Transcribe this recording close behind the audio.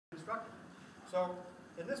reconstructed. So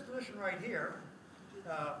in this position right here,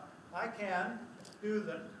 I can do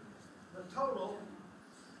the total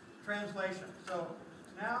translation. So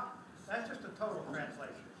now that's just a total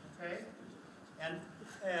translation, okay? And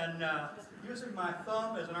using my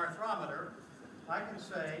thumb as an arthrometer, I can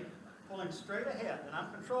say, pulling straight ahead, and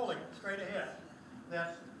I'm controlling it straight ahead,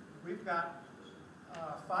 that we've got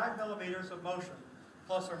 5 millimeters of motion,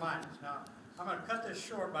 plus or minus. Now, I'm going to cut this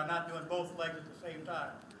short by not doing both legs at the same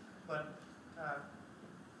time, but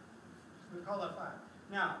we call that 5.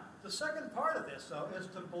 Now, the second part of this, though, is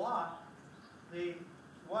to block the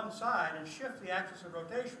one side and shift the axis of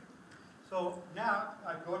rotation. So now,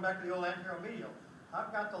 going back to the old anterior-medial,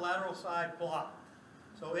 I've got the lateral side blocked.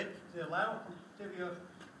 So the lateral tibia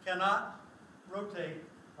cannot rotate,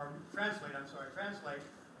 or translate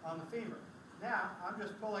on the femur. Now, I'm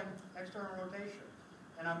just pulling external rotation.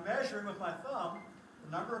 And I'm measuring with my thumb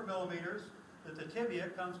the number of millimeters that the tibia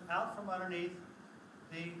comes out from underneath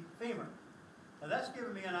the femur. Now, that's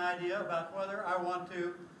giving me an idea about whether I want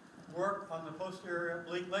to work on the posterior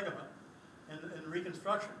oblique ligament in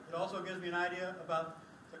reconstruction. It also gives me an idea about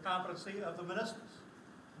the competency of the meniscus,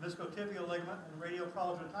 meniscotibial ligament, and radial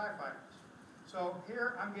collagen tie fibers. So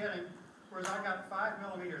here I'm getting, whereas I got 5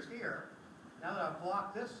 millimeters here, now that I've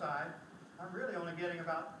blocked this side, I'm really only getting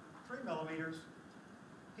about 3 millimeters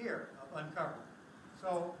here uncovered.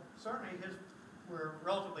 So certainly we're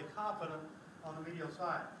relatively competent on the medial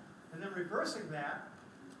side. And then reversing that,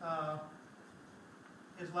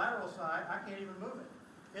 his lateral side, I can't even move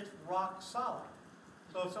it. It's rock solid.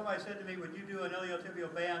 So if somebody said to me, would you do an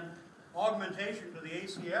iliotibial band augmentation to the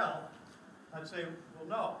ACL, I'd say, well,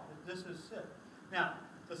 no, this is it. Now,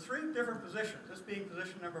 the 3 different positions, this being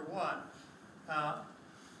position number 1, are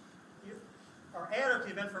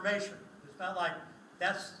additive information. It's not like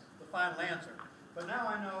that's the final answer. But now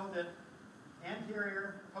I know that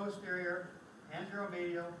anterior, posterior,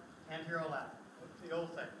 anteromedial, anterolateral. It's the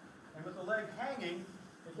old thing. And with the leg hanging,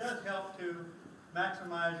 it does help to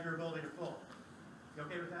maximize your ability to pull. You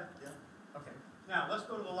okay with that? Yeah. Okay. Now, let's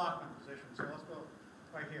go to the Lockman position. So let's go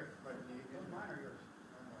right here. Right. Mine or yours?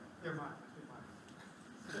 They're mine.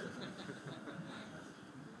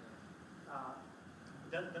 No,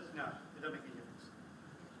 it doesn't make any difference.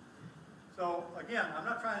 So again, I'm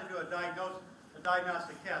not trying to do a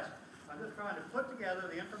diagnostic test. I'm just trying to put together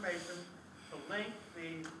the information to link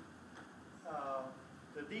the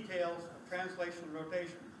details of translation and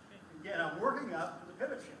rotation. Again, I'm working up to the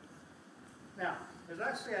pivot shift. Now, as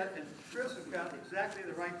I said, and Chris has got exactly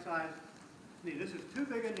the right size knee. This is too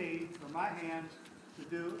big a knee for my hands to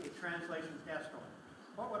do a translation test on.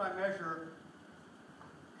 What would I measure?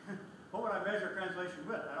 What would I measure translation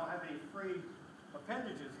with? I don't have any free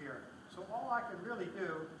appendages here. So all I can really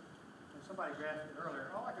do, and somebody grasped it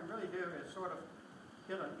earlier, all I can really do is sort of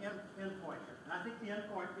get an endpoint here. And I think the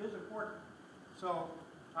endpoint is important. So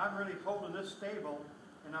I'm really holding this stable,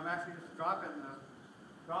 and I'm actually just dropping the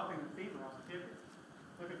femur off the tibia,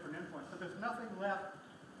 looking for an endpoint. So there's nothing left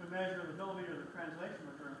to measure the millimeters of translation,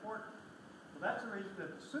 which are important. So that's the reason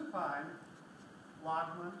that the supine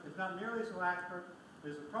Lockman is not nearly so accurate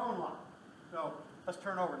as the prone Lockman. So let's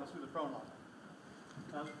turn over and let's do the prone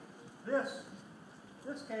Lockman.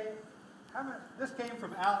 This came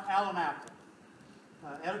from Alan Apple,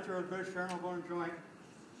 editor of the British Journal of Bone and Joint.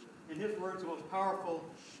 In his words, the most powerful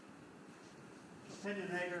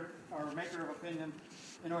opinionator or maker of opinion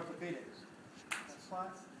in orthopedics.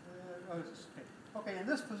 Okay, in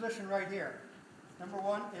this position right here, number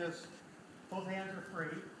 1 is both hands are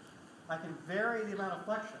free. I can vary the amount of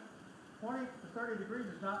flexion. 20 to 30 degrees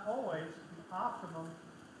is not always the optimum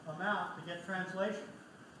amount to get translation.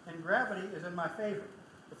 And gravity is in my favor.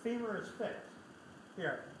 The femur is fixed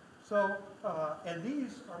here. So, and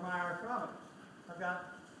these are my arthrometers. I've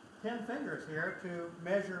got 10 fingers here to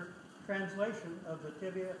measure translation of the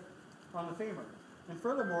tibia on the femur. And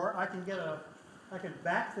furthermore, I can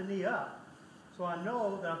back the knee up so I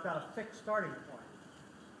know that I've got a fixed starting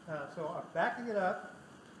point. So I'm backing it up,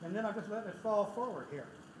 and then I'm just letting it fall forward here.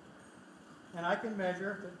 And I can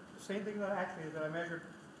measure the same thing that I measured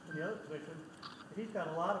in the other position. He's got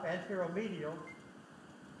a lot of anteromedial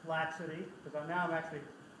laxity, because now I'm actually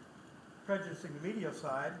prejudicing the medial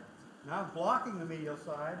side. Now I'm blocking the medial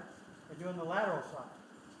side and doing the lateral side.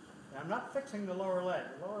 And I'm not fixing the lower leg.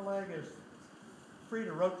 The lower leg is free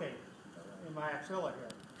to rotate in my axilla here.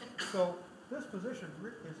 So this position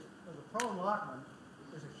is, as a prone Lockman,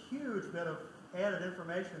 is a huge bit of added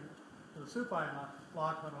information to the supine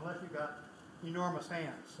Lockman unless you've got enormous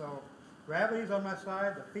hands. So gravity's on my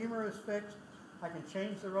side, the femur is fixed, I can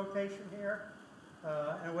change the rotation here.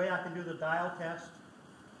 In a way I can do the dial test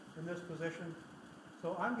in this position.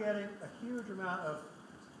 So I'm getting a huge amount of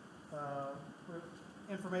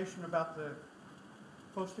information about the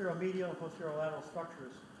posterior medial and posterior lateral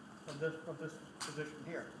structures of this position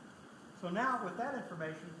here. So now with that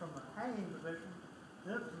information from the hanging position,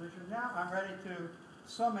 this position, now I'm ready to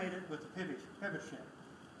summate it with the pivot shift.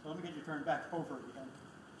 So let me get you turned back over again.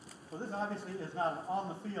 So this obviously is not an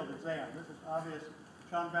on-the-field exam. This is obvious.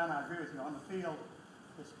 John Brown, I agree with you. On the field,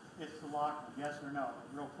 it's the lock, yes or no,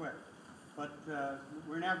 real quick. But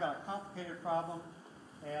we're now got a complicated problem,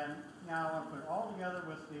 and now I want to put it all together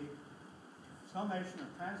with the summation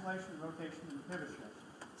of translation, rotation, and pivot shift.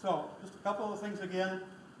 So just a couple of things again.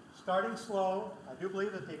 Starting slow. I do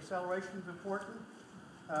believe that the acceleration is important.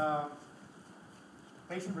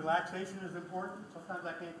 Patient relaxation is important. Sometimes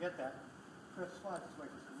I can't get that. Chris, slide this way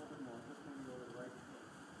just a little bit more. Just maybe go to the right.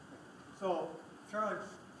 So Charlie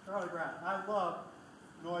Brown. I love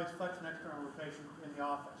noise, flexion, external rotation in the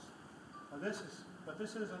office. Now this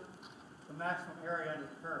isn't the maximum area under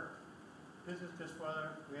the curve. This is just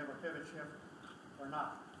whether we have a pivot shift or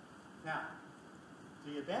not. Now,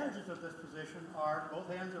 the advantages of this position are both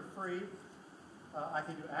hands are free. I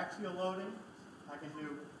can do axial loading. I can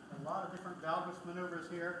do a lot of different valgus maneuvers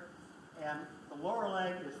here. And the lower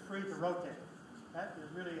leg is free to rotate. That is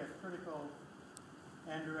really a critical,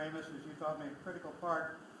 Andrew Amos, as you taught me, a critical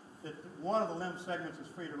part, that one of the limb segments is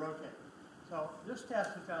free to rotate. So this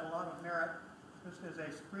test has got a lot of merit. This is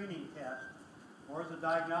a screening test, or is a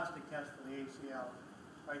diagnostic test for the ACL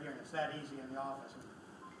right here. And it's that easy in the office.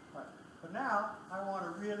 But now I want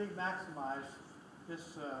to really maximize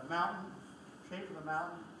this mountain, shape of the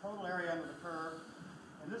mountain, total area under the curve.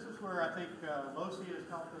 And this is where I think LOCI has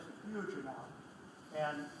helped us a huge amount.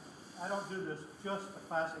 And I don't do this just the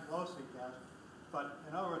classic LOCI test, but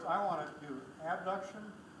in other words, I want to do abduction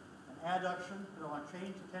and adduction, because I want to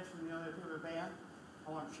change the tension of the iliotibial band.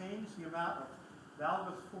 I want to change the amount of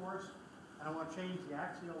valgus force, and I want to change the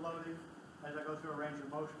axial loading as I go through a range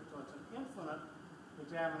of motion. So it's an infinite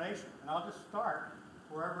examination. And I'll just start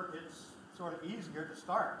wherever it's sort of easier to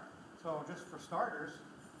start. So just for starters,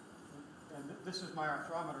 and this is my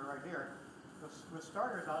arthrometer right here. With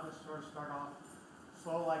starters, I'll just sort of start off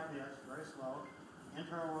slow like this, very slow.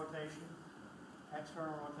 Internal rotation,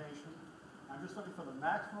 external rotation. I'm just looking for the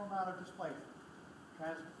maximum amount of displacement.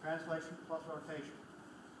 Translation plus rotation.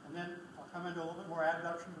 And then I'll come into a little bit more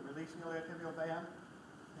adduction to release the iliotibial band.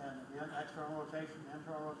 And again, external rotation,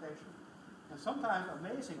 internal rotation. And sometimes,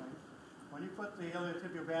 amazingly, when you put the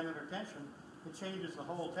iliotibial band under tension, it changes the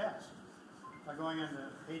whole test by going into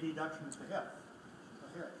adduction at the hip. So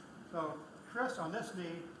here. So Chris on this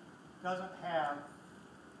knee doesn't have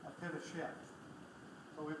a pivot shift.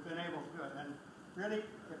 So we've been able to do it. And really,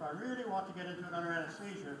 if I really want to get into it under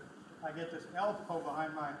anesthesia, I get this elbow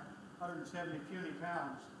behind my 170 puny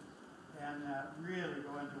pounds and really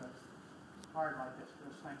go into it hard like this.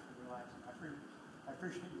 Chris, thanks for relaxing. I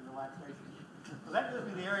appreciate your relaxation. So that gives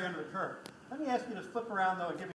me the area under the curve. Let me ask you to flip around though and give me